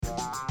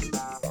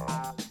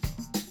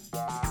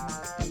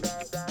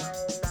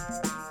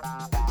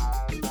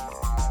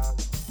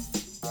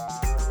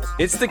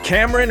It's the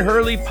Cameron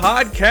Hurley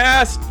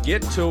podcast.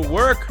 Get to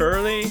work,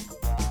 Hurley.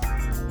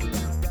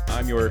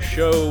 I'm your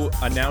show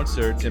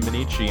announcer, Tim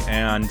Benici,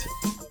 and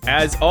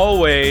as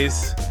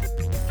always,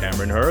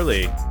 Cameron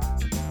Hurley.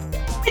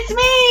 It's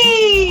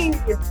me!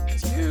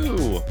 It's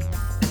you.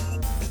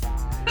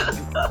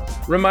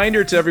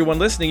 Reminder to everyone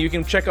listening, you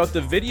can check out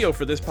the video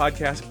for this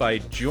podcast by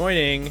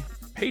joining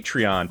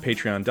Patreon,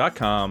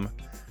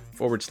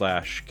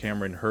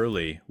 patreon.com/Cameron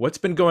Hurley. What's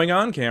been going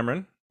on,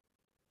 Cameron?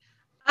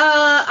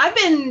 I've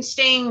been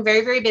staying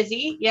very, very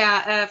busy.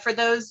 For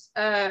those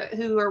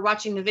who are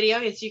watching the video,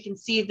 as you can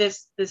see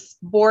this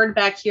board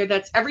back here,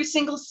 that's every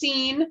single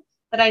scene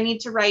that I need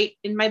to write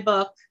in my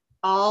book,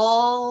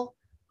 all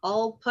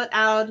put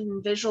out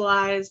and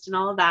visualized and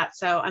all of that.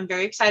 So I'm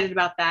very excited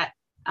about that.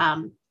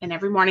 And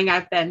every morning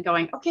I've been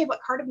going, okay,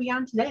 what card are we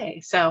on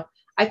today? So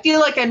I feel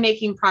like I'm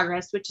making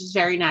progress, which is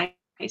very nice.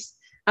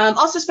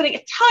 Also spending a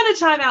ton of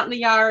time out in the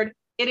yard.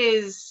 It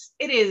is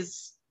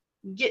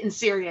getting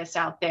serious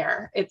out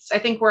there. I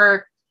think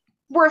we're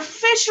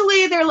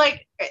officially, there's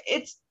like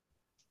a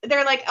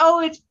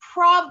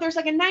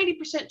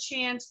 90%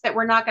 chance that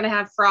we're not going to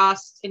have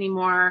frost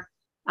anymore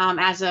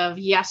as of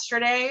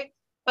yesterday.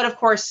 But of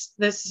course,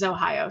 this is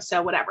Ohio,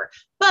 so whatever.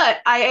 But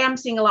I am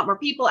seeing a lot more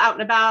people out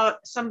and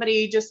about.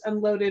 Somebody just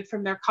unloaded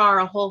from their car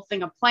a whole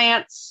thing of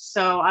plants.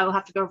 So I'll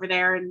have to go over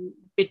there and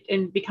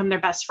become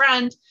their best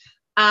friend.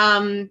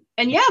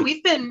 And yeah,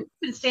 we've been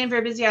staying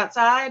very busy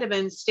outside. I've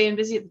been staying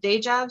busy at the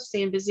day job,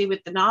 staying busy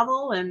with the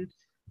novel. And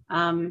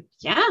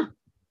yeah,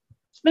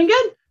 it's been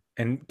good.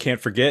 And can't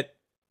forget,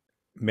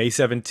 May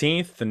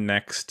 17th, the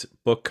next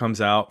book comes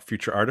out,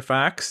 Future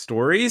Artifacts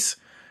Stories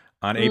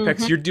on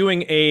Apex. You're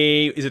doing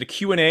is it a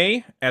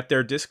Q&A at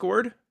their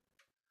Discord?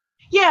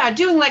 Yeah,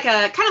 doing like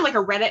a kind of like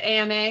a Reddit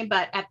AMA,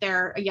 but at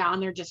on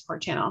their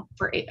Discord channel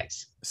for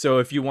Apex. So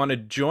if you want to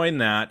join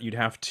that, you'd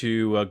have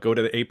to go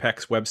to the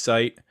Apex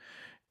website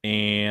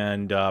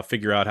and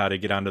figure out how to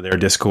get onto their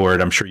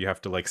Discord. I'm sure you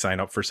have to like sign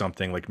up for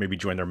something, like maybe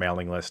join their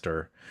mailing list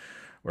or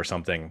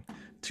something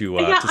to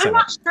I'm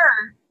not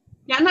sure.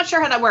 Yeah, I'm not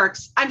sure how that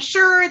works. I'm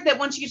sure that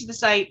once you get to the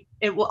site,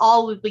 it will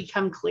all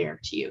become clear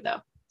to you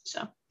though.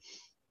 So.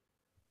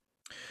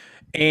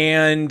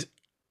 And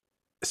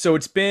so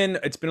it's been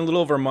a little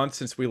over a month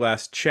since we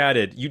last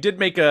chatted. You did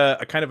make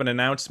a kind of an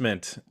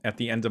announcement at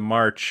the end of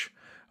March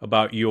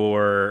about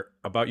your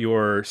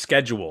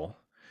schedule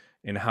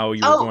and how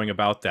you were going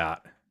about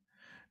that.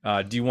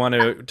 Do you want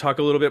to talk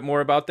a little bit more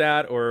about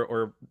that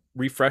or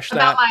refresh that?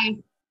 About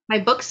my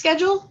book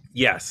schedule?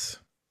 Yes.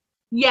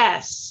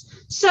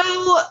 So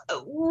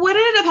what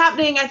ended up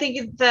happening, I think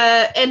at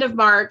the end of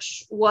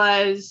March,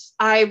 was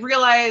I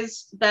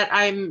realized that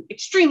I'm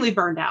extremely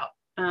burned out.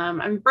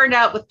 I'm burned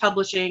out with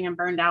publishing, I'm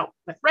burned out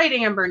with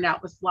writing, I'm burned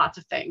out with lots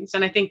of things.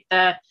 And I think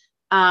the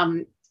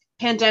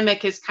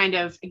pandemic has kind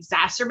of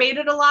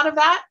exacerbated a lot of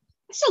that.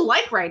 I still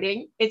like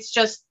writing. It's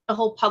just the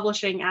whole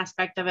publishing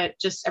aspect of it.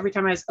 Just every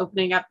time I was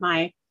opening up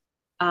my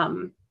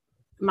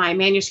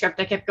manuscript,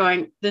 I kept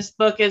going, this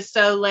book is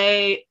so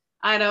late.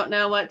 I don't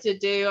know what to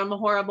do. I'm a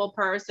horrible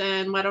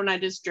person. Why don't I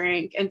just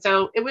drink? And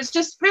so it was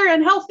just very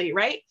unhealthy,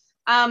 right?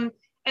 And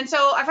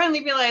so I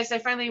finally realized,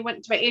 I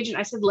went to my agent.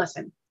 I said,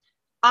 listen,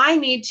 I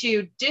need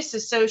to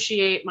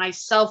disassociate my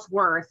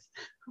self-worth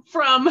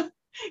from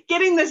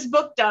getting this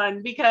book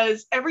done,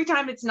 because every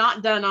time it's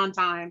not done on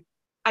time,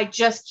 I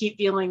just keep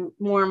feeling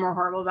more and more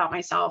horrible about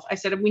myself. I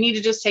said, we need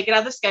to just take it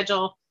out of the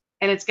schedule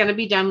and it's going to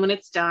be done when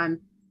it's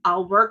done.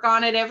 I'll work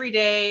on it every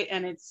day.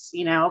 And it's,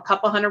 a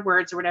couple hundred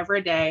words or whatever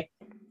a day.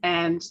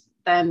 And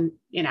then,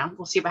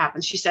 we'll see what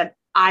happens. She said,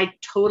 I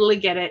totally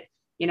get it.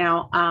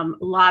 A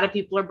lot of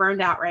people are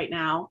burned out right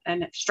now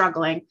and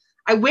struggling.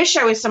 I wish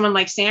I was someone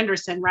like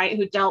Sanderson, right,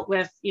 who dealt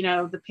with,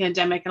 the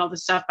pandemic and all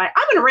this stuff. But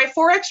I'm going to write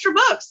 4 extra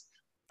books.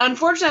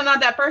 Unfortunately, I'm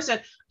not that person.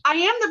 I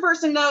am the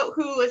person, though,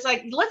 who is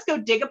like, let's go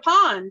dig a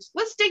pond.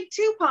 Let's dig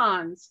 2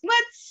 ponds.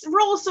 Let's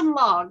roll some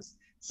logs.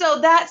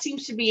 So that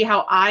seems to be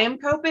how I am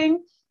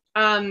coping.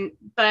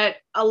 But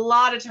a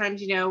lot of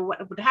times,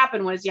 what would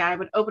happen was, I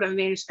would open up a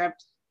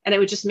manuscript and it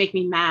would just make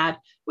me mad,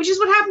 which is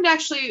what happened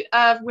actually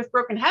with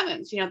Broken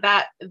Heavens.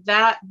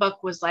 That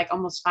book was like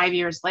almost 5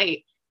 years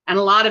late. And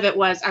a lot of it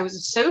was I was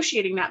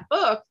associating that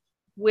book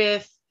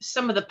with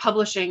some of the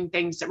publishing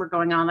things that were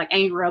going on. Like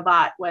Angry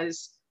Robot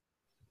was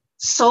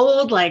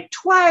sold like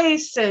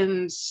twice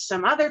and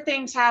some other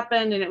things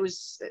happened. And it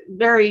was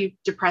very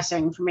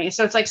depressing for me.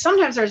 So it's like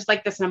sometimes there's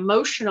like this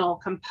emotional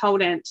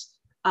component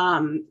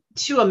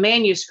to a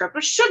manuscript,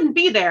 which shouldn't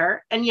be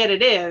there. And yet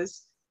it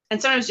is.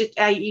 And sometimes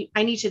I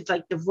need to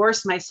like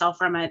divorce myself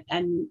from it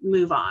and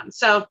move on.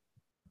 So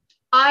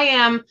I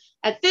am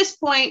at this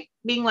point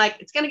being like,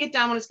 it's going to get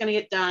done when it's going to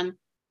get done.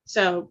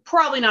 So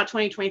probably not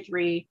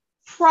 2023,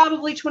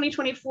 probably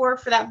 2024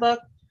 for that book.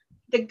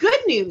 The good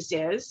news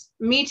is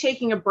me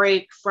taking a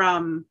break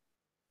from,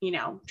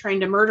 trying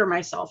to murder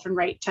myself and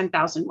write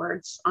 10,000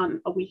 words on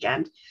a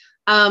weekend,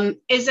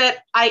 is that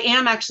I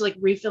am actually like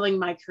refilling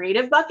my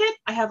creative bucket.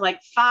 I have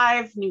like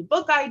 5 new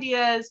book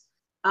ideas.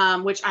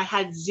 which I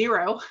had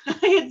zero.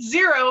 I had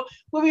zero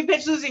when we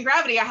pitched Losing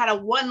Gravity. I had a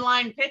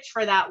 1-line pitch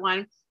for that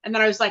one. And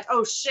then I was like,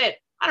 oh shit,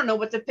 I don't know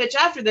what to pitch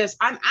after this.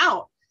 I'm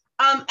out.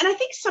 And I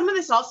think some of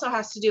this also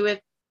has to do with,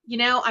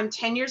 I'm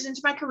 10 years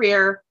into my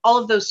career. All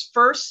of those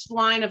first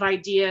line of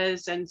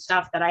ideas and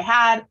stuff that I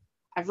had,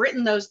 I've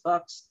written those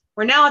books.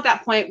 We're now at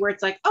that point where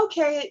it's like,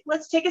 okay,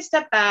 let's take a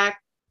step back.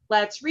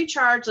 Let's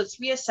recharge. Let's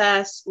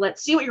reassess.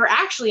 Let's see what you're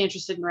actually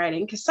interested in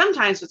writing. Because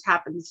sometimes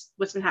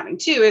what's been happening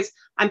too is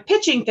I'm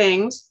pitching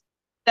things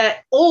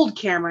that old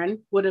Cameron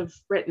would have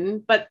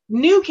written, but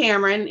new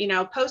Cameron,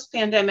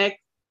 post-pandemic,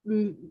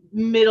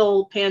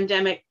 middle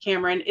pandemic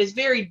Cameron is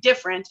very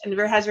different and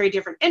has very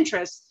different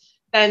interests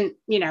than,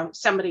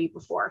 somebody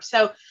before.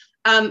 So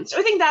I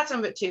think that's some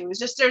of it too. It's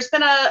just, there's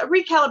been a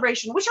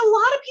recalibration, which a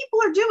lot of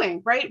people are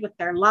doing, right, with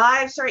their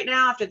lives right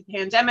now after the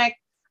pandemic.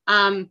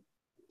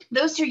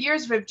 Those 2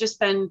 years have just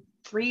been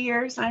 3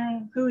 years. I don't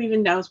know, who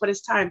even knows what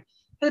is time.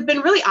 Have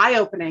been really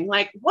eye-opening.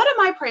 Like, what am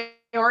I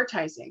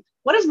prioritizing?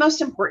 What is most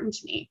important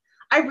to me?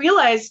 I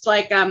realized,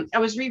 I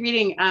was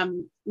rereading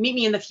Meet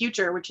Me in the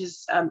Future, which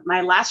is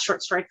my last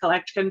short story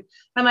collection.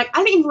 I'm like, I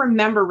don't even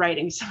remember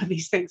writing some of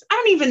these things. I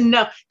don't even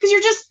know, because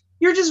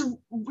you're just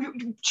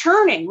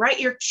churning, right?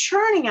 You're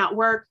churning out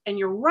work and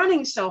you're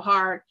running so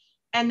hard.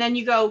 And then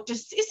you go,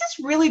 is this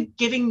really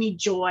giving me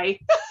joy?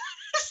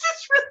 Does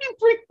this really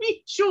bring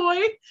me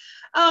joy?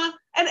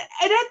 And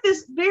at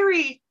this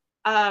very,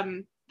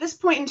 this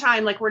point in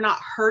time, we're not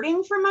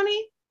hurting for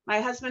money. My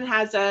husband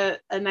has a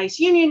nice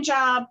union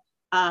job.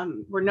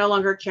 We're no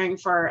longer caring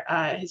for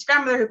his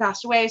grandmother who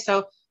passed away.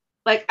 So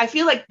I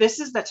feel like this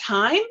is the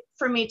time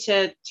for me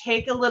to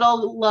take a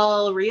little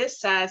lull,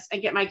 reassess,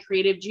 and get my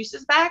creative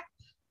juices back.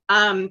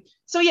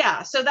 So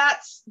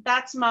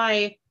that's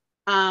my,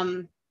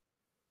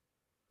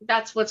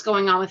 that's what's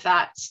going on with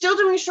that. Still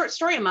doing a short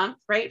story a month,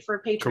 right?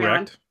 For Patreon.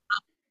 Correct.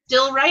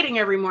 Still writing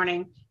every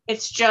morning.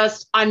 It's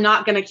just, I'm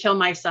not going to kill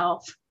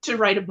myself to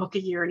write a book a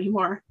year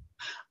anymore.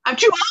 I'm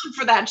too old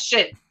for that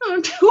shit.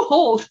 I'm too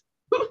old.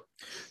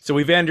 So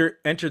we've entered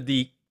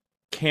the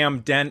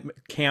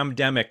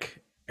camdemic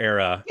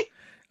era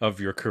of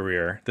your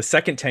career. The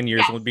second 10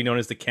 years will be known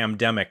as the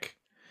camdemic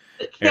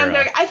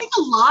era. I think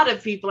a lot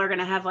of people are going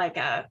to have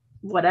a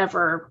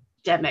whatever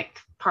demic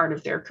part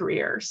of their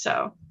career.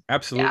 So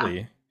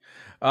absolutely.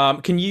 Yeah.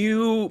 Can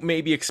you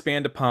maybe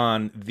expand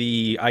upon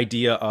the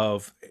idea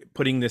of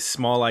putting this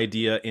small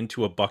idea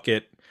into a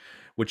bucket,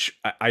 which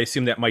I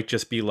assume that might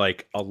just be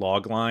a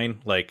log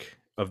line,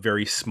 a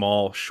very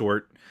small,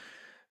 short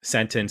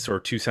sentence or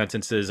 2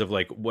 sentences of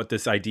what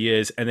this idea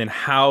is, and then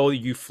how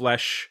you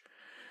flesh,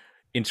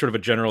 in sort of a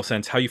general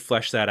sense, how you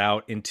flesh that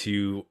out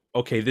into,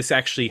 okay, this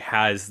actually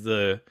has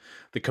the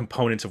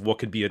components of what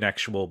could be an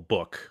actual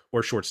book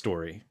or short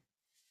story.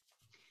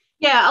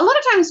 Yeah, a lot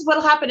of times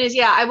what'll happen is,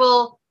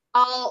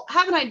 I'll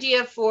have an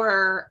idea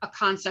for a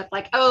concept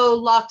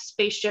Locke's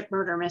spaceship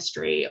murder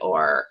mystery,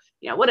 or,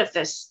 what if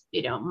this,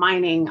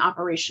 mining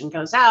operation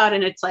goes out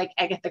and it's like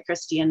Agatha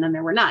Christie and then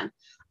there were none.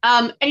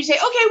 And you say,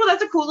 okay, well,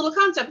 that's a cool little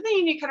concept. And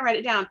then you kind of write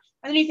it down.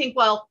 And then you think,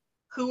 well,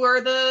 who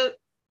are the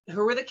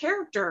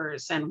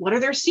characters and what are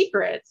their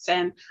secrets?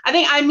 And I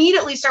think I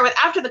immediately start with,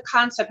 after the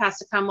concept has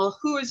to come, well,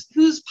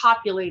 who's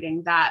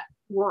populating that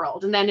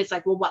world? And then it's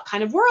like, well, what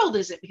kind of world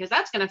is it? Because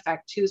that's going to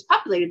affect who's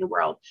populating the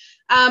world.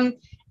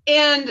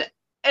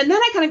 And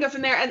then I kind of go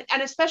from there.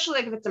 And especially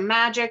if it's a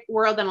magic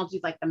world, then I'll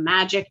do the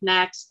magic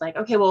next.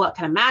 Okay, well, what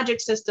kind of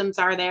magic systems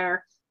are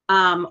there?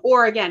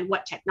 Or again,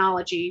 what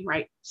technology,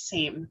 right?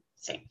 Same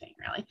thing,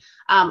 really.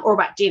 Or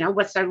what,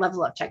 what's their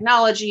level of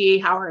technology?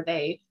 How are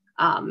they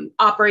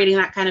operating,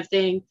 that kind of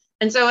thing.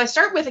 And so I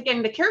start with,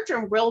 again, the character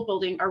and world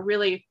building are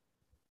really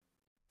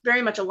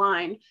very much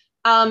aligned.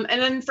 And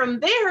then from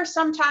there,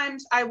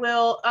 sometimes I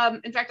will,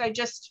 in fact, I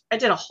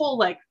did a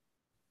whole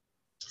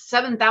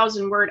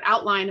 7,000 word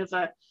outline of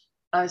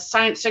a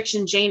science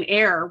fiction Jane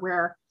Eyre,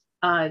 where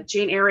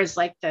Jane Eyre is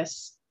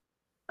this,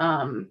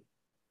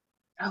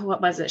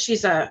 what was it?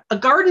 She's a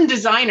garden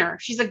designer.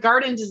 She's a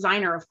garden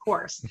designer, of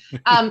course.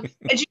 And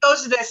she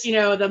goes to this,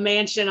 the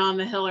mansion on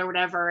the hill or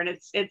whatever. And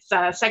it's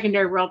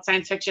secondary world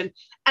science fiction.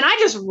 And I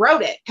just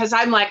wrote it because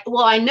I'm like,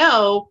 well, I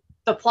know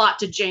the plot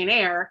to Jane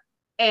Eyre.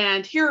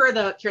 And here are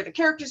the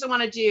characters I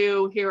want to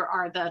do. Here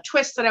are the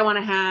twists that I want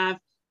to have.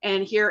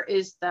 And here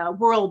is the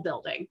world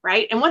building,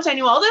 right? And once I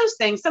knew all those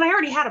things, then I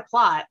already had a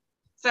plot.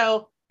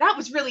 So that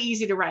was really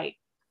easy to write.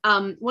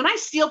 When I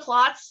steal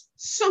plots,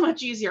 so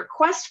much easier.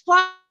 Quest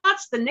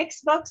plots, the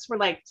Nyx books were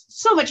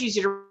so much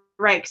easier to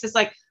write, because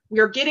it's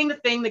we're getting the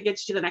thing that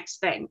gets you to the next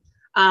thing.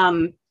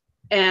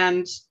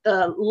 And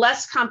the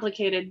less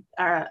complicated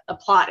a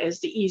plot is,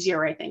 the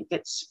easier I think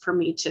it's for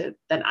me to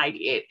then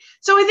ideate.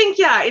 So I think,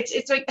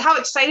 it's how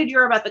excited you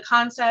are about the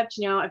concept.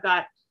 I've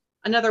got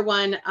another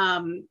one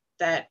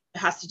that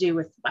has to do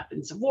with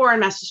weapons of war and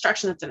mass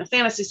destruction that's in a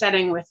fantasy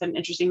setting with an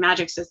interesting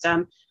magic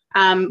system.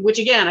 Which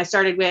again, I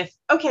started with,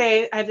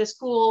 okay, I have this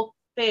cool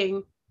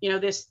thing,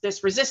 this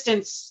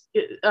resistance,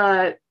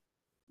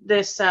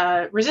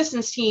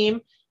 resistance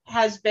team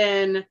has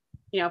been,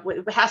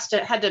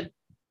 had to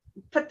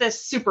put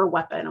this super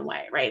weapon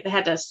away, right? They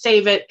had to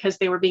save it because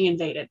they were being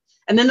invaded.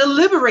 And then the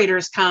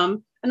liberators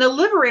come, and the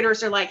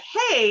liberators are like,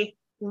 hey,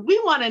 we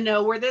want to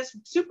know where this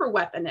super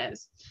weapon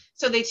is.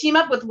 So they team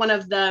up with one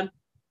of the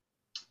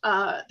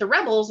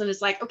rebels, and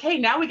it's like, okay,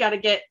 now we got to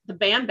get the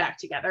band back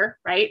together,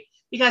 right?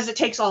 Because it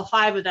takes all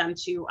 5 of them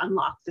to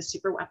unlock the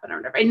super weapon or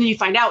whatever. And then you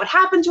find out what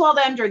happened to all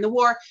them during the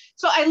war.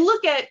 So I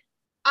look at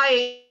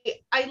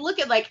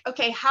like,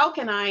 okay, how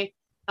can I,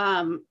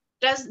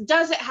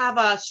 does it have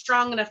a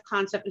strong enough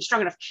concept and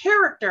strong enough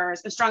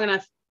characters and strong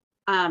enough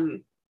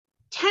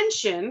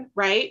tension,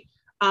 right?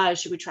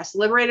 Should we trust the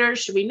liberators?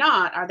 Should we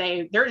not?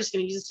 They're just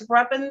going to use a super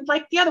weapon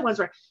like the other ones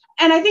were.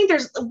 And I think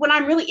when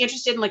I'm really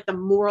interested in like the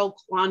moral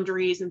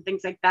quandaries and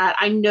things like that,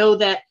 I know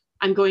that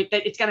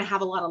it's going to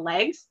have a lot of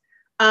legs.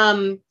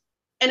 And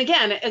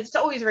again, it's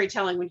always very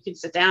telling when you can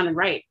sit down and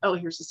write, oh,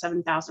 here's a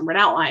 7,000 word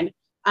outline.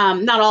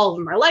 Not all of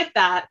them are like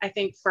that. I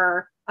think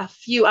for a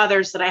few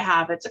others that I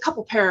have, it's a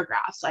couple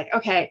paragraphs, like,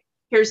 okay,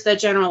 here's the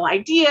general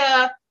idea,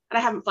 and I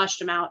haven't fleshed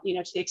them out,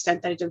 to the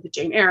extent that I did with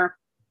Jane Eyre.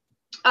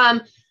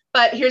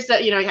 But here's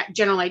the,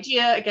 general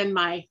idea. Again,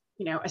 my,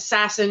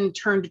 assassin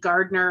turned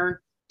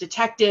gardener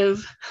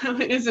detective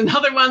is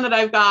another one that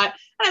I've got.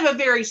 I have a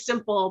very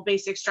simple,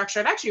 basic structure.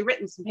 I've actually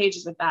written some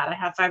pages with that. I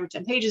have 5 or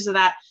 10 pages of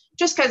that,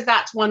 just because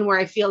that's one where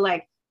I feel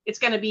like it's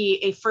going to be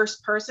a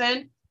first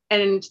person,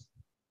 and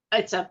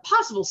it's a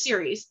possible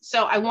series.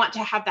 So I want to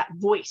have that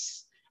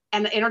voice.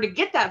 And in order to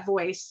get that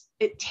voice,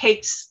 it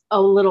takes a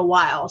little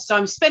while. So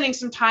I'm spending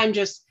some time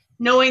just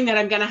knowing that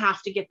I'm going to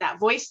have to get that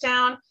voice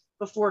down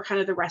before kind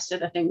of the rest of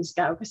the things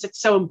go, because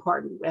it's so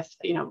important with,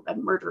 a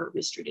murder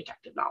mystery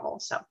detective novel.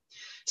 So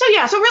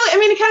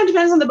really, it kind of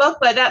depends on the book,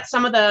 but that's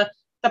some of the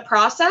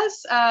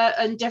process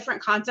and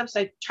different concepts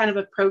I kind of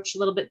approach a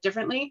little bit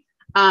differently.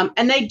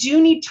 And they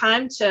do need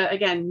time to,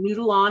 again,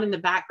 noodle on in the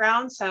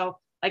background. So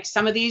like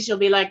some of these, you'll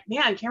be like,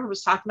 man, Cameron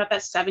was talking about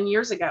that 7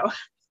 years ago.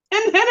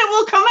 And then it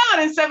will come out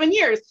in 7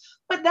 years.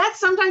 But that's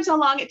sometimes how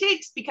long it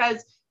takes,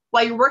 because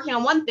while you're working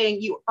on one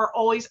thing, you are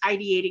always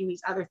ideating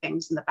these other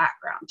things in the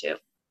background too.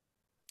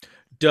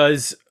 Do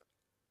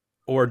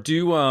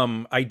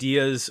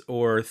ideas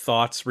or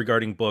thoughts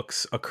regarding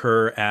books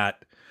occur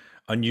at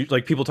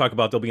like people talk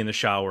about, they'll be in the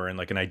shower and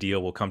like an idea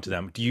will come to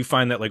them. Do you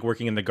find that like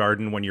working in the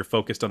garden, when you're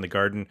focused on the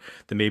garden,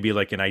 that maybe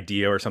like an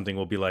idea or something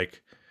will be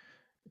like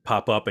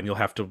pop up and you'll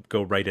have to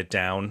go write it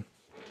down?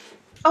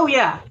 Oh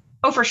yeah.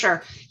 Oh, for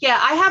sure. Yeah.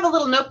 I have a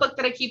little notebook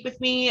that I keep with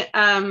me.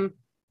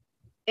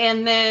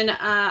 And then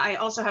I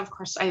also have, of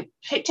course, I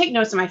take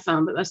notes on my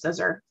phone, but most of those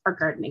are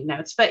gardening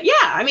notes. But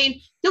yeah,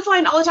 you'll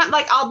find all the time,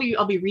 like I'll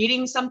be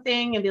reading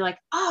something and be like,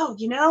 oh,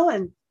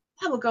 and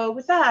I will go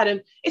with that.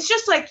 And it's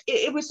just like,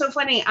 it was so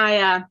funny.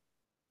 I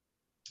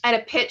had a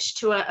pitch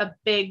to a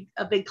big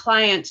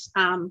client,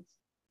 and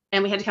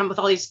we had to come up with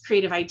all these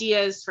creative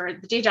ideas for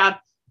the day job.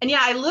 And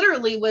yeah, I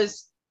literally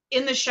was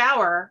in the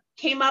shower,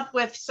 came up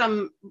with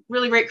some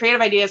really great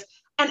creative ideas,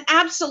 and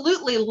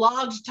absolutely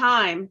logged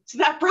time to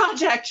that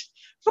project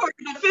for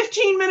the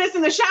 15 minutes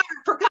in the shower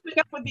for coming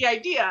up with the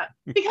idea,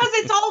 because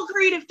it's all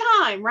creative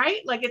time, right?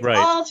 Like it's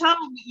all time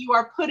that you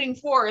are putting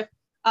forth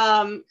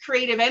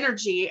creative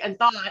energy and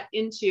thought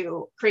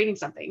into creating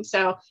something.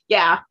 So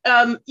yeah,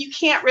 you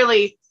can't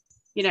really,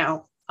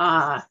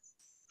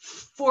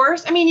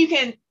 force. You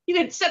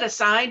can set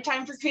aside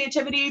time for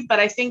creativity, but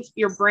I think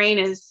your brain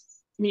is,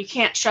 you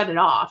can't shut it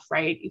off,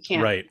 right? You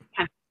can't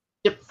kind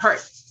of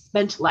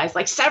departmentalize,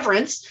 like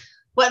Severance,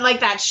 but like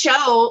that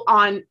show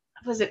on,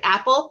 was it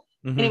Apple?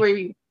 Mm-hmm.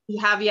 Anyway, you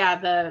have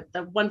the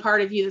one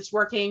part of you that's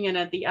working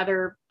and the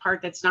other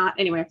part that's not.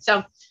 Anyway,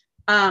 so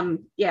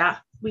yeah,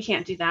 we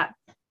can't do that,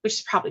 which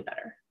is probably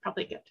better,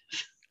 probably good.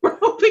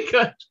 Probably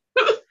good.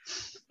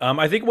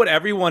 I think what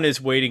everyone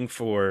is waiting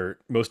for,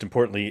 most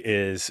importantly,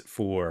 is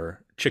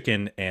for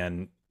chicken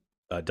and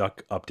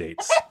duck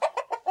updates.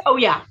 Oh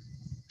yeah.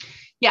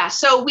 Yeah,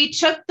 so we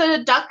took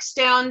the ducks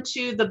down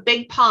to the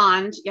big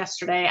pond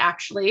yesterday,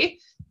 actually,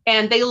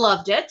 and they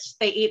loved it.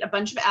 They ate a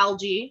bunch of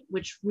algae,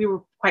 which we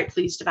were quite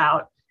pleased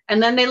about.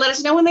 And then they let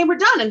us know when they were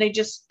done, and they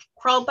just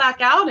crawled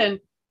back out, and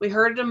we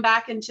herded them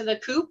back into the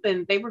coop,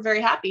 and they were very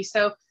happy.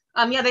 So,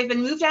 yeah, they've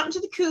been moved out into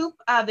the coop.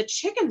 The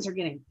chickens are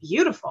getting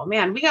beautiful.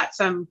 Man, we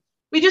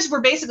just were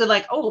basically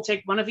like, oh, we'll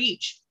take one of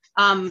each.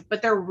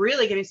 But they're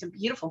really getting some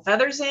beautiful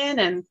feathers in,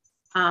 and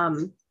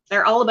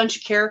they're all a bunch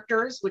of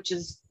characters, which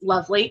is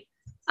lovely.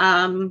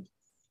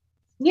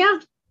 Yeah,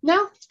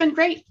 no, it's been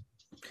great.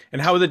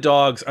 And how are the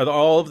dogs? Are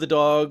all of the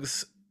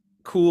dogs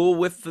cool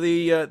with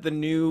the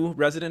new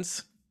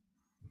residents?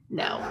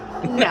 No.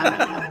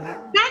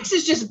 Snacks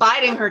is just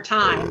biding her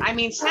time.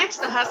 Snacks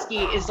the husky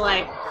is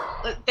like,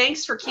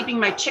 thanks for keeping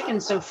my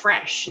chicken so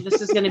fresh.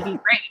 This is going to be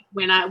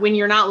great when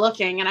you're not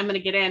looking, and I'm going to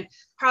get in.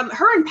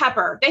 Her and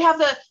Pepper, they have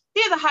the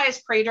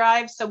highest prey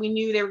drive, so we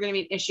knew they were going to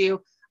be an issue.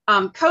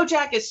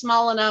 Kojak is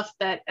small enough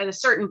that at a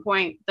certain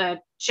point, the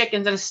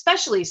chickens, and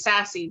especially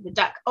Sassy, the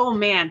duck, oh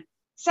man,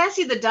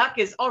 Sassy the duck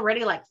is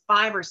already like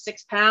 5 or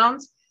 6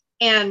 pounds.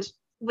 And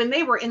when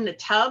they were in the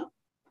tub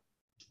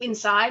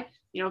inside,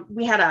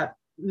 we had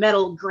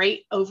metal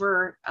grate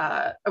over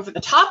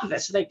the top of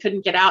it so they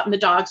couldn't get out. And the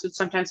dogs would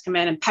sometimes come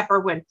in, and Pepper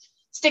would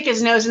stick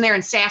his nose in there,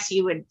 and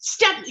Sassy would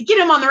get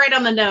him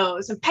on the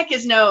nose and peck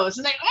his nose,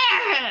 and they,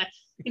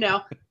 you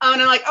know,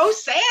 and I'm like, oh,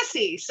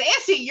 Sassy,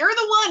 you're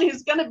the one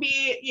who's gonna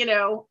be, you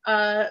know,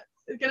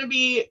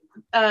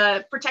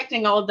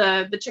 protecting all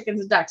the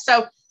chickens and ducks.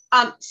 So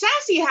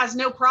Sassy has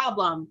no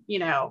problem, you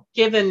know,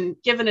 given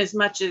as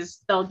much as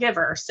they'll give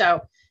her.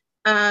 So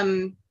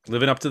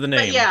living up to the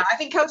name. Yeah, I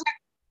think Kotek.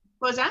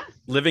 What was that?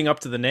 Living up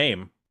to the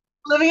name.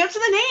 Living up to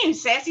the name,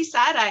 Sassy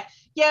Side Eye.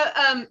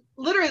 Yeah,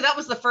 literally that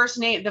was the first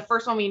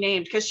one we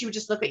named, because she would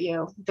just look at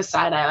you, the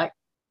side eye, like,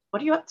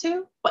 what are you up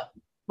to? What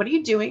are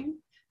you doing?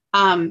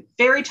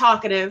 Very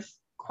talkative,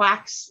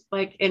 quacks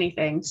like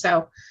anything.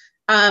 So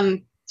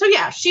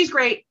yeah, she's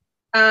great.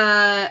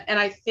 And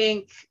I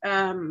think,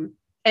 and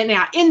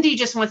yeah, Indy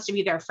just wants to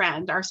be their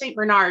friend. Our Saint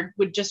Bernard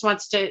just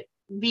wants to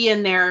be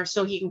in there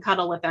so he can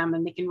cuddle with them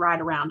and they can ride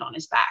around on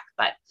his back.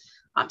 But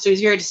so he's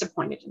very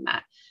disappointed in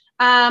that.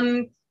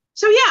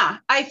 So yeah,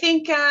 I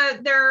think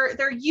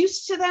they're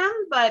used to them,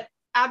 but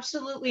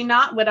absolutely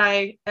not would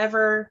I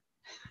ever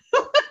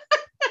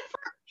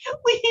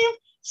leave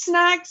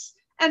Snacks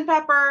and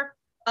Pepper,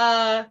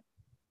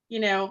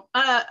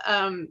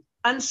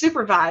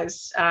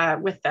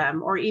 unsupervised with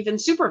them, or even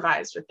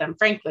supervised with them.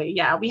 Frankly,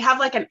 yeah, we have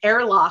like an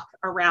airlock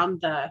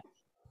around the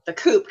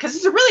coop, because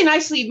it's a really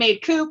nicely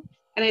made coop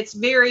and it's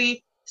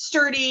very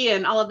sturdy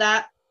and all of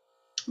that.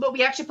 But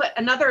we actually put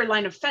another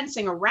line of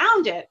fencing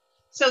around it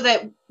so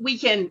that we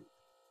can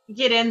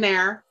get in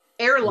there,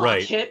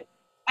 airlock it,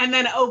 and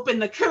then open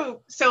the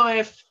coop. So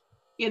if,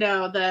 you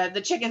know,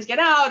 the chickens get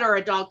out or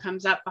a dog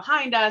comes up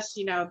behind us,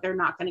 you know, they're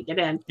not going to get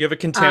in. You have a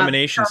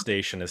contamination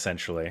station,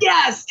 essentially.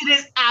 Yes, it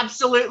is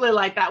absolutely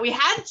like that. We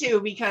had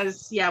to,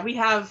 because yeah, we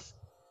have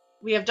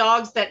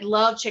dogs that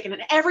love chicken,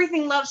 and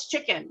everything loves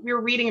chicken. We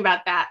were reading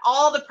about that.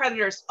 All the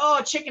predators,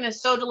 oh, chicken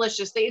is so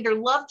delicious. They either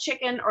love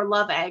chicken or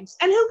love eggs.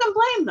 And who can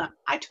blame them?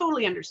 I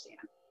totally understand.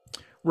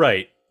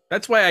 Right.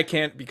 That's why I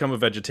can't become a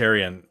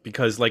vegetarian,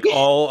 because like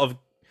all of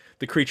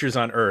the creatures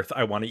on Earth,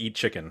 I want to eat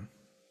chicken.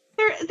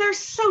 They're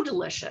so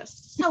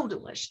delicious. So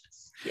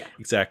delicious. Yeah.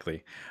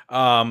 Exactly.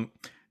 And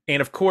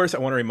of course, I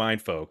want to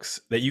remind folks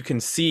that you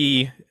can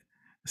see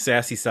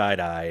Sassy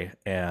Side Eye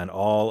and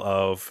all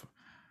of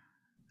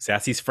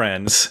Sassy's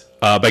friends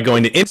by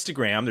going to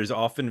Instagram. There's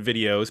often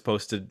videos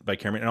posted by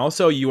Cameron, and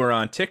also you are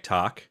on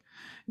TikTok,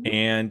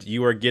 and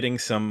you are getting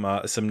some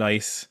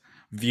nice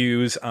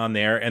views on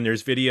there. And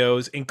there's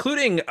videos,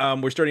 including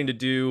we're starting to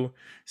do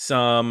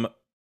some.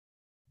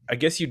 I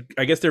guess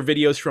they're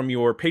videos from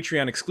your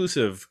Patreon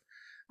exclusive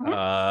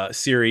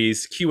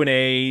series,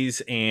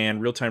 Q&As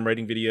and real-time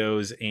writing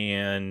videos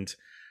and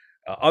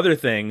other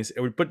things.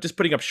 And we're just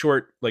putting up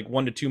short, like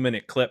 1 to 2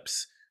 minute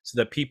clips, so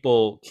that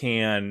people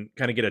can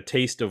kind of get a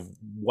taste of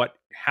what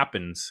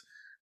happens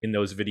in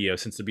those videos,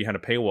 since they're behind a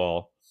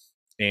paywall.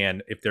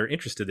 And if they're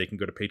interested, they can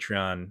go to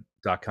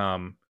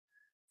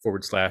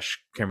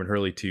patreon.com/Cameron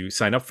Hurley to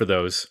sign up for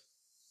those.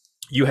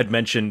 You had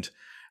mentioned,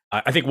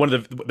 I think one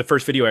of the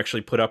first video I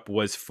actually put up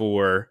was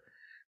for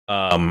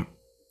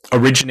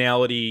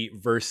originality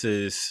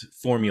versus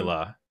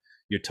formula.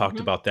 You talked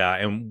about that,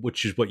 and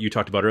which is what you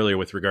talked about earlier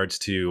with regards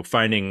to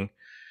finding,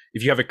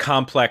 if you have a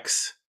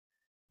complex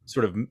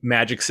sort of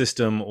magic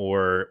system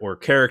or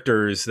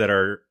characters that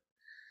are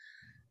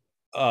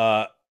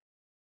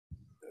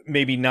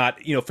maybe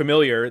not, you know,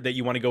 familiar, that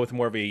you want to go with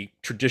more of a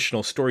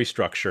traditional story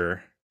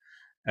structure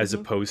as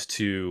opposed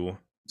to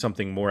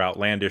something more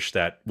outlandish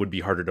that would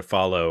be harder to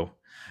follow.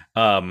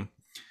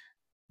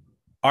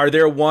 Are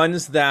there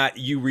ones that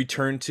you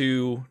return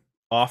to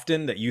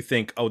often that you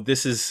think, oh,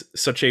 this is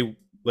such a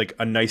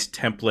nice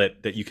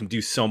template that you can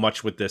do so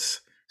much with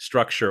this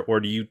structure, or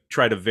do you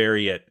try to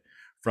vary it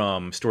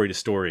from story to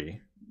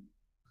story?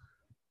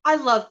 I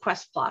love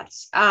quest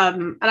plots.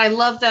 And I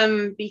love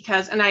them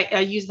because, and I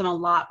use them a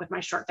lot with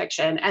my short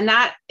fiction. And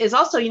that is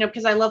also, you know,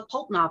 because I love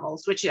pulp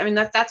novels, which, I mean,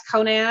 that's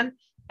Conan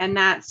and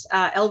that's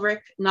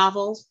Elric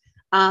novels.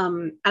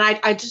 And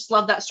I just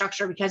love that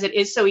structure because it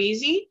is so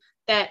easy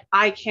that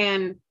I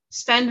can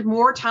spend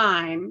more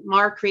time,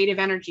 more creative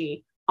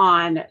energy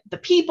on the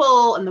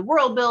people and the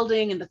world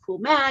building and the cool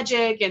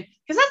magic. And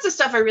because that's the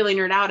stuff I really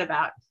nerd out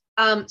about.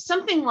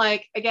 Something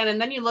like, again,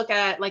 and then you look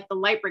at like the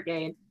Light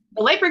Brigade.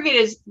 The Light Brigade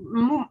is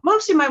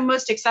mostly my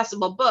most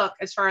accessible book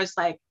as far as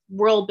like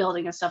world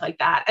building and stuff like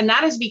that. And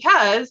that is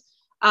because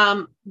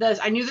I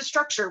knew the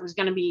structure was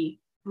going to be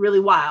really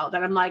wild.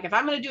 And I'm like, if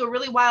I'm going to do a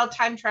really wild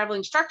time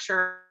traveling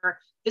structure,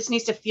 this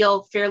needs to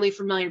feel fairly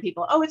familiar to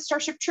people. Oh, it's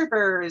Starship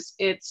Troopers.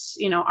 It's,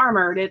 you know,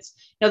 armored. It's,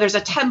 you know, there's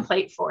a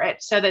template for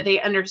it so that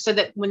they understand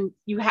that when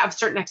you have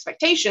certain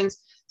expectations,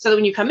 so that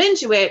when you come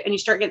into it and you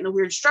start getting the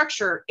weird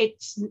structure,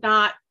 it's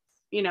not,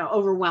 you know,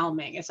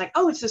 overwhelming. It's like,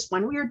 oh, it's this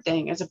one weird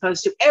thing as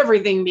opposed to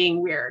everything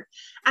being weird.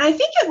 And I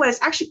think it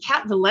was actually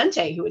Kat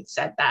Valente who had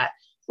said that,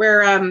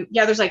 where,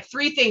 there's like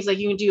 3 things. Like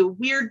you can do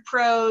weird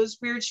prose,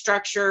 weird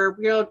structure,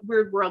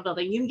 weird world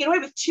building. You can get away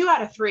with 2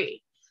 out of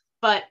 3,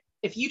 but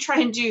if you try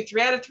and do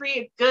 3 out of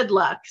 3, good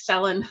luck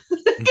selling.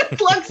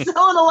 Good luck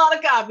selling a lot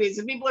of copies.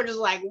 And people are just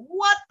like,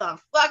 what the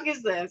fuck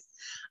is this?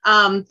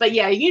 But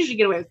yeah, you usually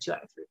get away with 2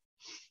 out of 3.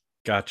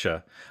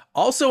 Gotcha.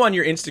 Also on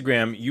your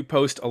Instagram, you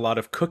post a lot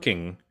of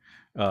cooking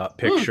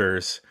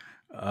pictures.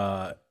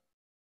 Uh,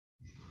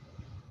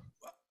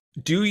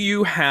 do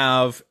you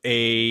have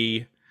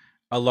a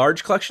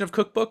large collection of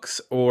cookbooks,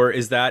 or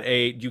is that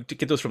do you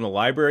get those from the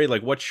library?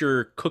 Like, what's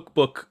your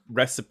cookbook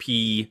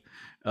recipe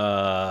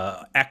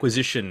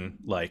acquisition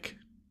like?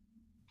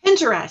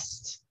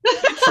 Pinterest.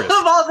 Pinterest.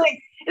 Of all things.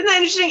 Isn't that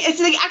interesting?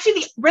 It's like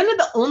actually one of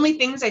the only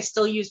things I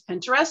still use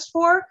Pinterest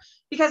for,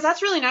 because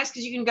that's really nice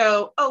because you can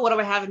go, oh, what do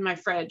I have in my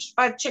fridge?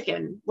 I have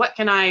chicken. What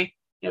can I,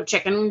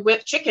 chicken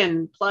with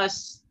chicken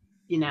plus,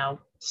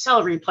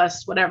 celery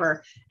plus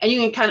whatever. And you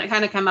can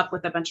kind of come up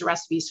with a bunch of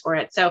recipes for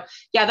it. So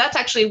yeah, that's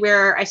actually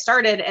where I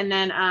started. And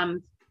then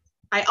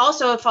I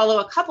also follow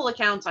a couple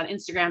accounts on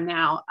Instagram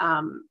now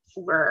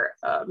for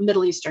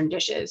Middle Eastern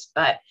dishes.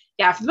 But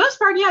yeah, for the most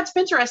part, yeah, it's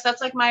Pinterest.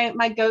 That's like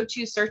my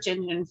go-to search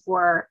engine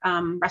for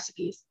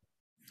recipes.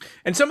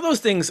 And some of those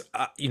things,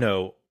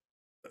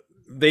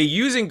 they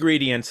use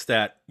ingredients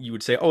that you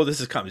would say, oh, this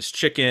is there's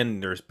chicken,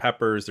 there's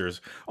peppers,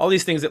 there's all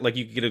these things that like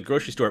you could get at a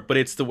grocery store, but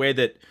it's the way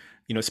that,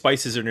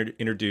 spices are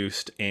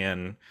introduced,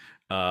 and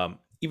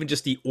even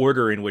just the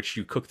order in which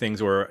you cook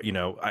things, or, a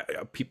lot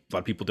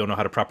of people don't know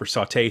how to proper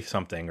saute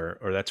something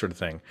or that sort of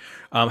thing.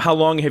 How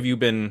long have you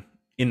been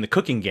in the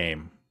cooking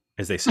game,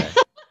 as they say?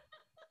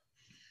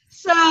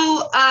 So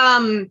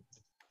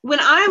when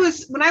I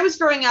was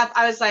growing up,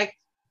 I was like,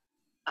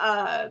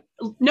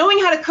 knowing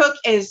how to cook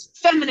is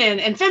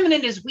feminine and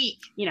feminine is weak,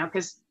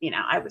 because,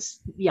 I was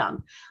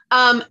young.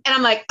 And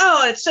I'm like,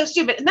 oh, it's so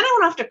stupid. And then I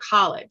went off to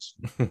college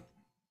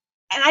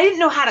and I didn't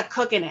know how to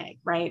cook an egg,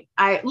 right?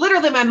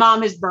 My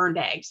mom has burned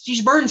eggs.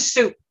 She's burned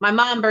soup. My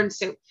mom burned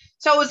soup.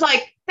 So it was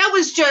like,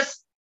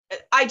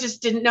 I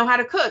just didn't know how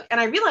to cook. And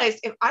I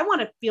realized if I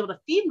want to be able to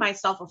feed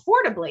myself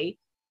affordably,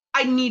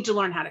 I need to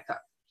learn how to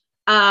cook.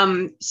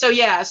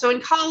 So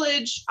in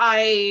college,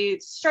 I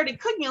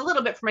started cooking a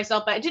little bit for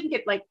myself, but I didn't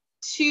get like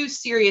too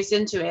serious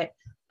into it.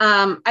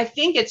 I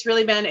think it's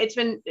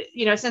been,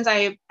 since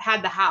I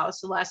had the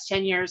house the last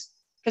 10 years,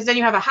 because then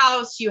you have a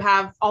house, you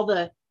have all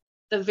the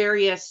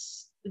various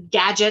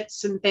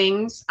gadgets and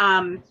things,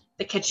 the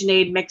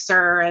KitchenAid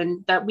mixer,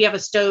 and that we have a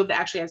stove that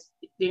actually has,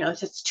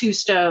 it's 2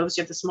 stoves.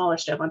 You have the smaller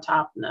stove on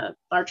top and the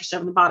larger stove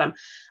on the bottom.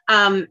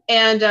 And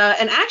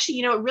actually,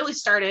 it really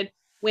started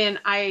when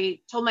I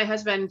told my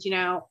husband,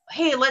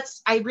 hey,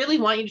 I really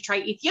want you to try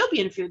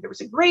Ethiopian food. There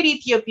was a great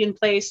Ethiopian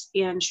place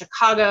in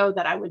Chicago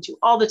that I went to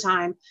all the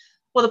time.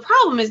 Well, the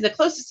problem is the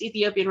closest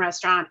Ethiopian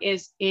restaurant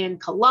is in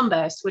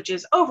Columbus, which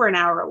is over an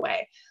hour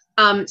away.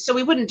 So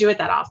we wouldn't do it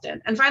that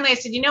often. And finally I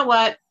said, you know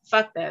what?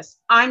 Fuck this.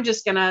 We're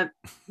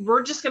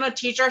just going to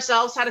teach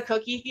ourselves how to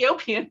cook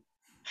Ethiopian.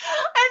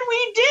 And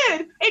we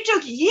did. It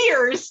took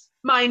years,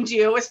 mind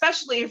you,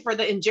 especially for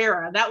the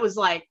injera.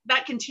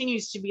 That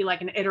continues to be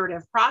like an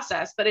iterative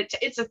process, but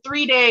it's a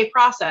 3-day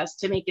process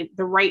to make it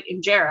the right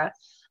injera.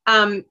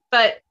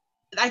 But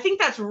I think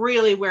that's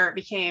really where it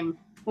became,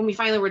 when we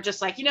finally were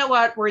just like, you know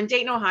what? We're in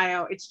Dayton,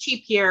 Ohio. It's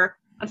cheap here.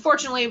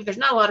 Unfortunately, there's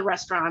not a lot of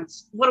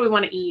restaurants. What do we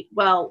want to eat?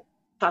 Well,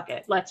 fuck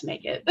it. Let's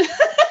make it.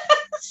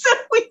 So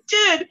we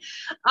did.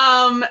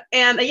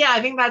 And yeah,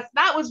 I think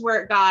that was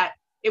where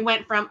it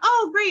went from,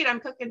 oh, great, I'm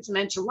cooking some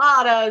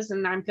enchiladas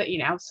and I'm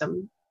cooking,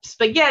 some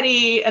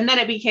spaghetti. And then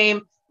it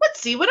became,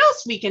 let's see what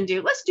else we can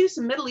do. Let's do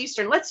some Middle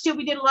Eastern.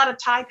 We did a lot of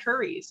Thai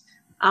curries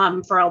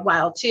for a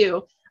while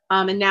too.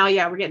 And now,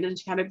 yeah, we're getting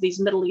into kind of these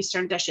Middle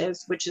Eastern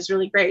dishes, which is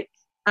really great.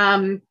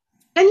 And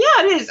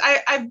yeah, it is.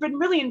 I've been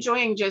really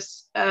enjoying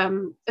just,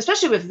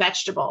 especially with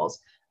vegetables,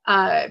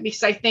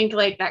 because I think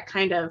like that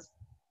kind of,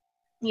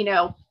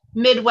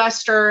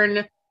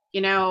 Midwestern,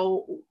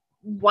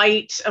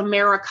 white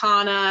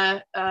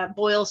Americana,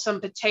 boil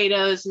some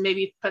potatoes and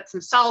maybe put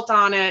some salt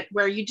on it,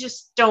 where you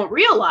just don't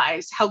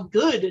realize how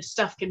good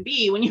stuff can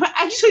be when you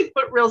actually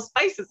put real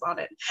spices on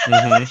it.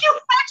 Mm-hmm. When you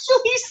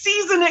actually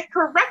season it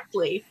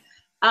correctly.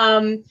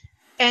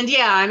 And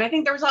yeah, and I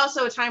think there was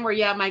also a time where,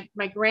 yeah,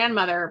 my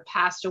grandmother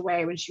passed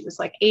away when she was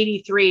like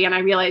 83. And I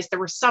realized there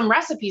were some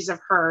recipes of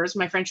hers,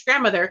 my French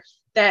grandmother,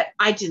 that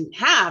I didn't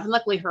have. And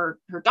luckily her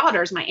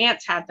daughters, my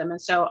aunts, had them. And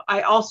so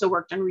I also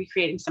worked on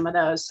recreating some of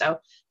those.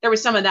 So there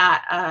was some of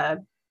that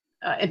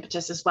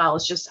impetus as well.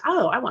 It's just,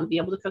 oh, I want to be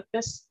able to cook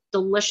this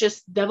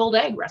delicious deviled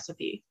egg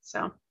recipe.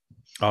 So.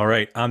 All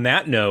right. On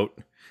that note,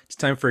 it's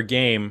time for a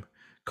game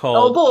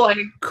called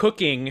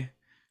Cooking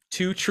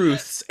 2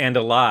 Truths and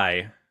a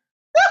Lie.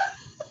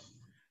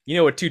 You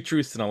know what 2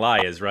 truths and a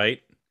lie is,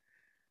 right?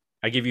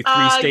 I give you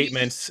 3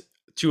 statements.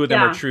 2 of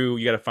them are true.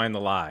 You got to find the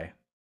lie.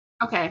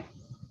 Okay.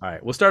 All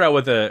right. We'll start out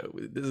with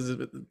this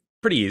is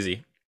pretty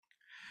easy.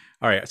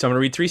 All right. So I'm going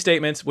to read 3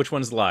 statements. Which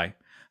one's the lie?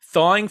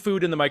 Thawing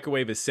food in the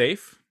microwave is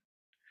safe.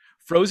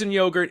 Frozen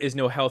yogurt is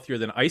no healthier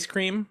than ice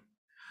cream.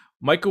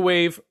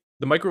 The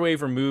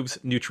microwave removes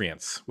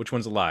nutrients. Which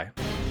one's a lie?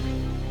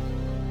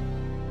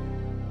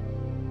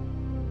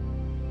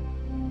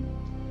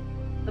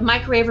 The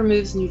microwave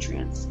removes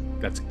nutrients.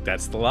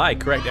 That's the lie.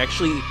 Correct.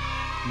 Actually,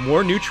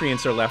 more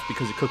nutrients are left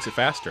because it cooks it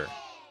faster.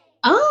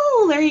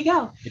 Oh, there you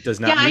go. It does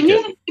Yeah, not I nuke knew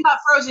it. something about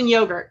frozen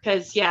yogurt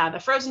because the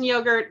frozen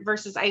yogurt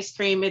versus ice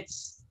cream,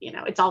 it's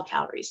all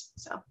calories.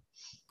 So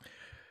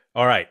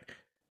All right.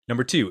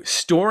 Number 2,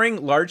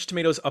 storing large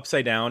tomatoes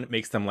upside down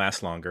makes them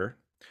last longer.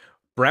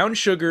 Brown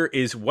sugar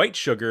is white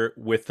sugar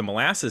with the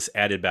molasses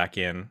added back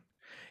in.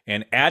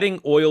 And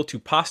adding oil to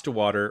pasta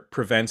water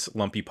prevents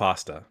lumpy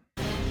pasta.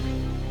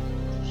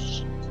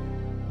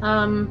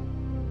 um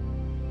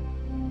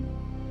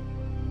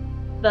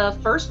the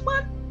first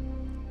one?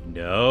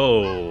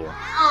 No.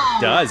 Oh,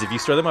 Does. If you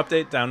store them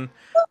upside down,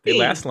 they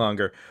last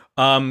longer.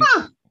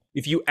 huh.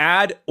 If you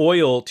add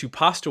oil to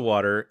pasta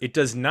water, it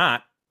does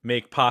not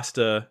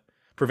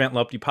prevent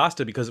lumpy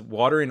pasta because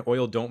water and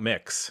oil don't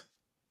mix.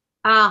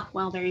 Ah,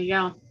 well, there you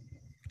go.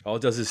 All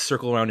it does is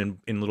circle around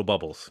in little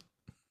bubbles.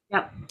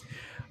 Yep.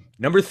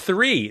 Number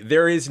 3,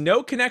 there is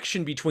no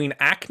connection between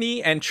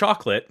acne and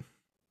chocolate.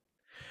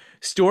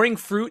 Storing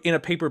fruit in a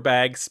paper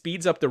bag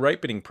speeds up the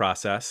ripening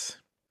process.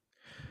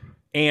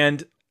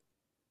 And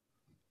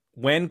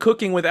when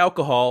cooking with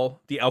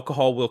alcohol, the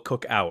alcohol will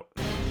cook out.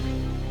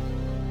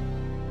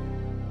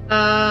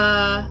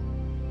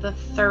 The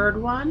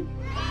third one?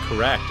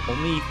 Correct.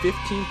 Only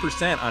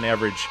 15% on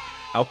average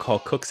alcohol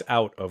cooks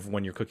out of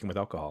when you're cooking with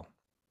alcohol.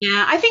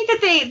 Yeah, I think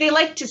that they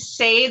like to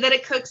say that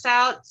it cooks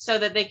out so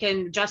that they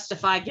can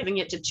justify giving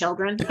it to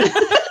children.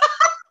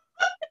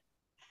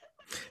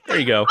 There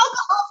you go.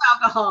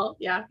 Alcohol.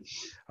 Yeah.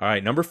 All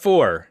right, number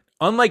 4.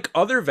 Unlike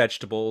other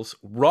vegetables,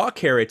 raw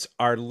carrots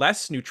are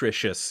less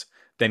nutritious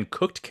than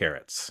cooked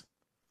carrots.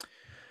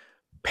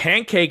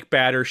 Pancake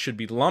batter should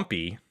be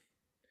lumpy,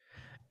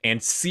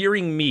 and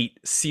searing meat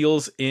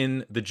seals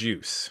in the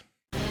juice.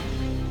 The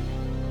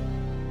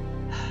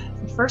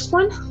first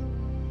one?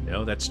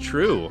 No, that's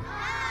true.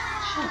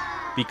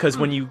 Because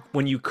when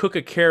you cook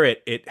a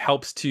carrot, it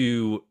helps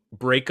to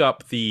break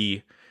up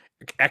the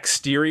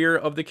exterior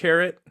of the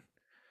carrot.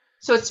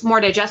 So it's more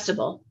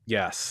digestible.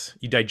 Yes,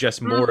 you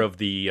digest more of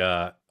the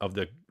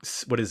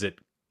what is it?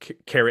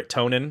 Carrot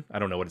tonin? I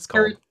don't know what it's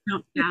called.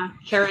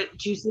 Carrot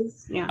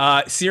juices.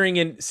 Yeah. Searing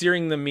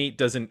the meat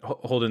doesn't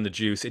hold in the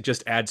juice. It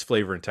just adds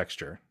flavor and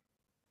texture.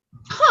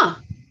 Huh.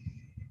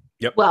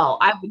 Yep. Well,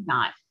 I would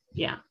not.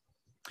 Yeah.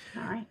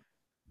 All right.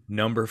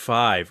 Number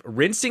 5,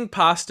 rinsing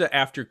pasta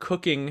after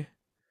cooking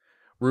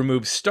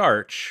removes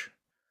starch,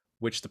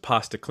 which the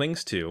pasta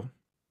clings to.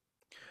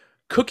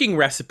 Cooking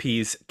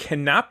recipes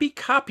cannot be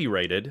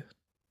copyrighted,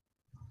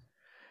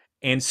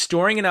 and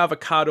storing an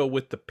avocado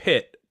with the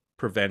pit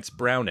prevents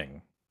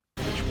browning.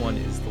 Which one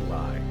is the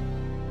lie?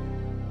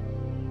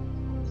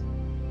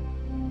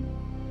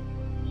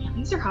 Yeah,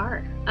 these are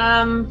hard.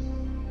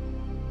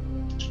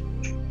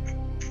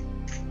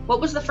 What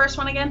was the first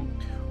one again?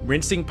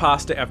 Rinsing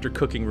pasta after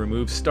cooking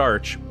removes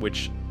starch,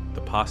 which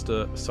the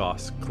pasta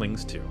sauce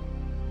clings to.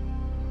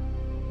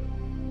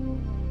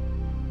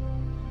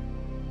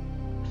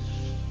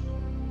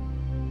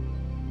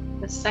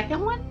 The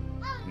second one?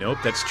 Nope,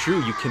 that's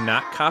true. You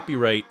cannot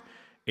copyright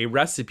a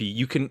recipe.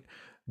 You can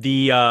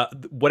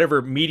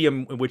whatever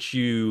medium in which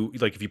you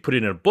like. If you put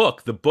it in a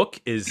book, the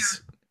book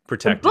is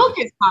protected. The book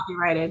is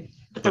copyrighted,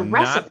 but the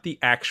recipe, not the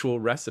actual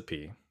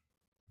recipe.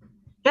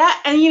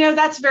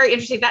 That's very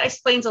interesting. That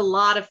explains a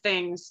lot of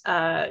things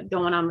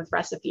going on with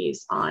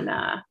recipes on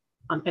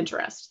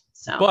Pinterest.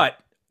 So, but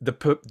the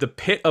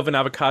pit of an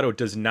avocado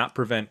does not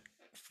prevent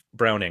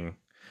browning.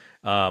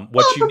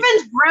 It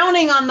prevents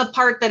browning on the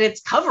part that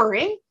it's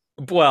covering.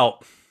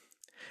 Well,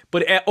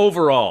 but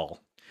overall,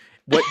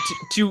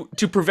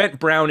 to prevent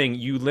browning,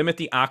 you limit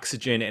the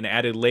oxygen and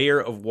add a layer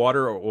of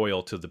water or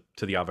oil to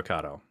the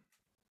avocado.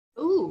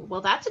 Ooh,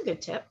 well, that's a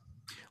good tip.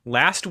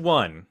 Last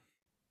one.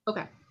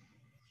 Okay.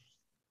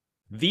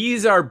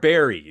 These are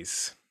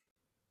berries: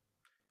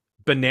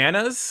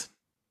 bananas,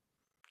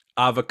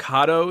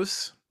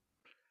 avocados,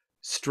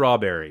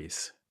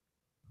 strawberries.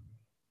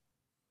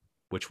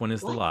 Which one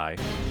is the lie?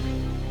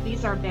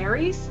 These are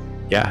berries?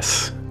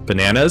 Yes.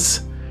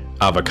 Bananas,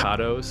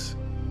 avocados,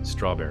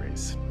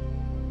 strawberries.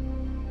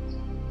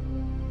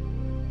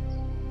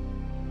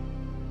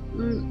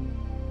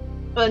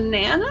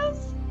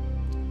 Bananas?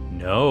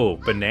 No,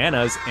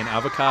 bananas and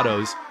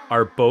avocados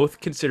are both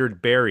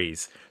considered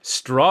berries.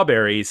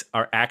 Strawberries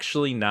are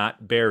actually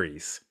not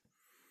berries.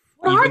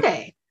 What are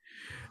they?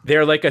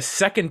 They're like a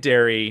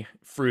secondary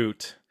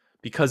fruit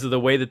because of the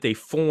way that they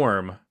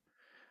form.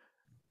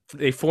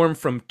 They form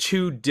from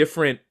two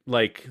different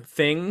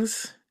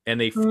things,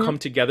 and they come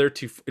together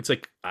to. It's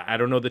like, I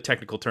don't know the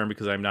technical term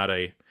because I'm not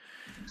a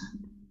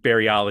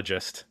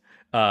berryologist.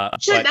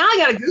 Shit, now I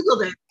gotta Google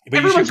this.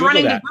 Everyone's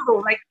running to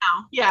Google right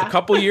now. Yeah. A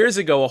couple years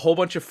ago, a whole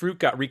bunch of fruit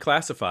got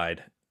reclassified.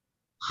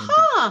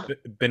 Huh.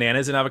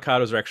 Bananas and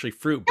avocados are actually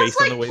fruit That's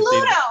based on the way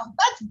Pluto.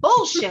 That's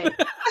bullshit.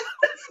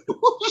 That's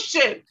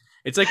bullshit.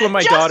 It's like when my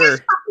Justice daughter.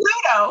 for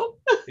Pluto.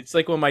 It's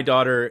like when my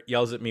daughter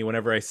yells at me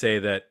whenever I say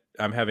that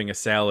I'm having a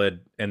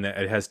salad and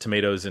that it has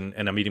tomatoes and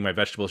I'm eating my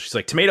vegetables. She's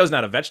like, tomato's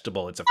not a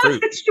vegetable, it's a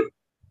fruit.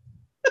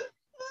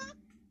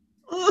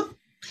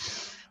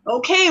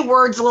 Okay,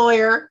 words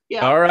lawyer.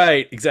 Yeah. All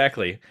right,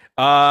 exactly.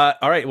 All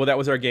right, well, that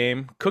was our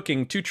game,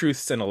 Cooking Two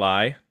Truths and a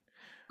Lie,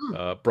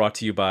 Hmm. brought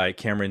to you by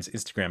Cameron's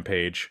Instagram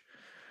page.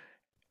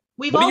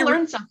 We've What are all you?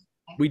 learned something.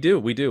 We do.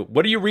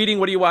 What are you reading?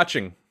 What are you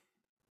watching?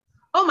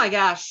 Oh my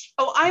gosh.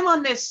 Oh, I'm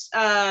on this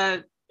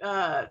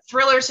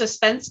thriller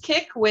suspense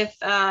kick with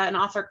an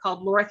author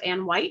called Lorith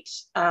Ann White.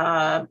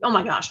 Oh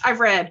my gosh.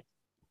 I've read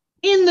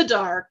In the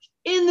Dark,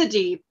 In the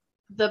Deep,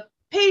 The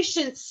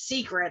Patient's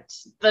Secret,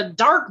 The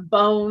Dark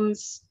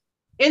Bones,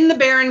 In the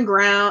Barren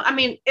Ground. I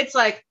mean, it's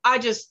like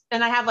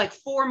and I have like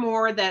 4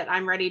 more that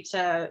I'm ready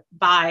to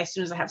buy as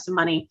soon as I have some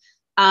money.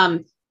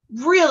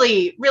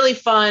 Really, really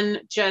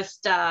fun.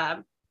 Just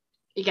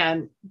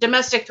again,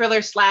 domestic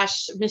thriller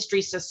 /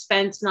 mystery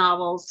suspense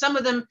novels. Some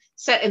of them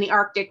set in the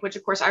Arctic, which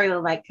of course I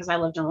really like because I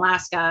lived in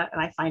Alaska and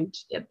I find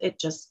it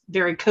just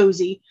very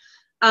cozy.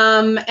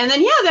 And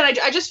then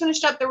I just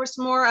finished up. There was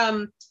some more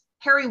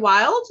Harry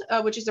Wild,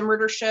 which is a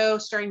murder show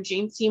starring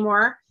Jane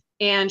Seymour,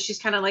 and she's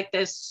kind of like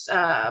this.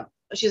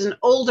 She's an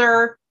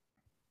older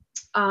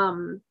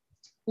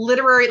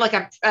literary, like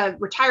a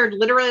retired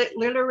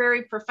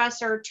literary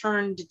professor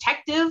turned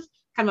detective,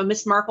 kind of a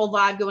Miss Marple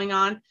vibe going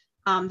on.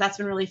 That's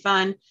been really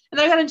fun. And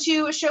then I got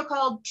into a show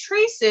called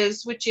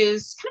Traces, which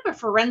is kind of a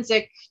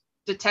forensic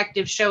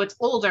detective show. It's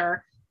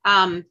older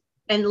and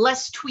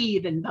less twee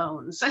than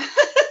Bones.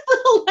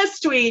 Less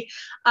twee.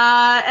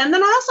 And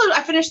then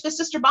I finished the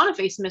Sister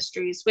Boniface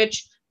mysteries,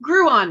 which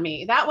grew on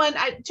me. That one,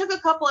 I took a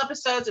couple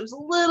episodes. It was a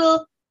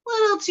little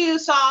too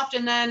soft.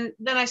 And then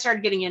I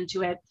started getting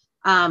into it.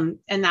 And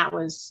that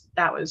was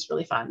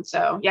really fun.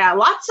 So yeah,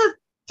 lots of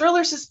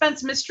thriller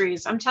suspense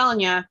mysteries. I'm telling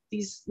you,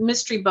 these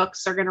mystery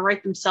books are going to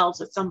write themselves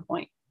at some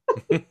point.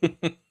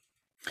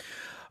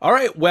 All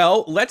right.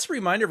 Well, let's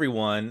remind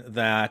everyone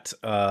that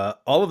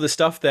all of the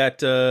stuff that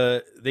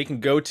they can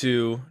go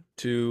to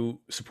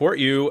support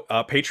you,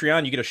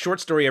 Patreon, you get a short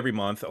story every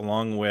month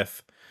along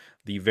with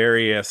the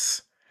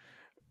various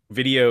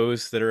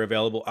videos that are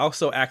available.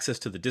 Also access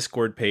to the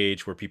Discord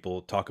page where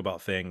people talk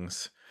about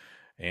things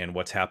and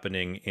what's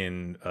happening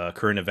in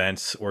current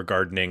events or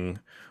gardening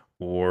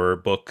or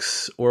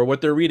books or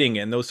what they're reading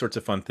and those sorts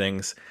of fun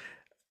things.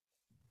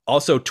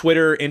 Also,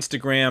 Twitter,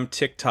 Instagram,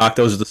 TikTok,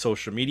 those are the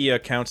social media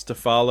accounts to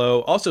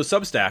follow. Also,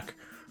 Substack,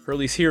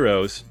 Hurley's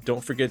Heroes.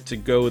 Don't forget to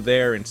go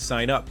there and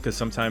sign up because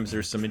sometimes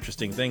there's some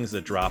interesting things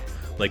that drop,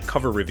 like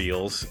cover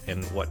reveals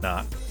and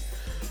whatnot.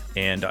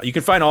 And you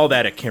can find all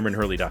that at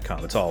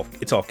CameronHurley.com.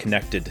 It's all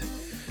connected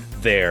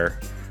there.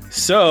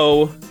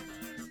 So,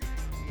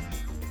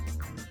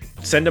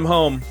 send them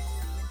home.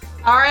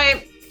 All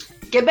right.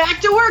 Get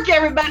back to work,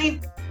 everybody.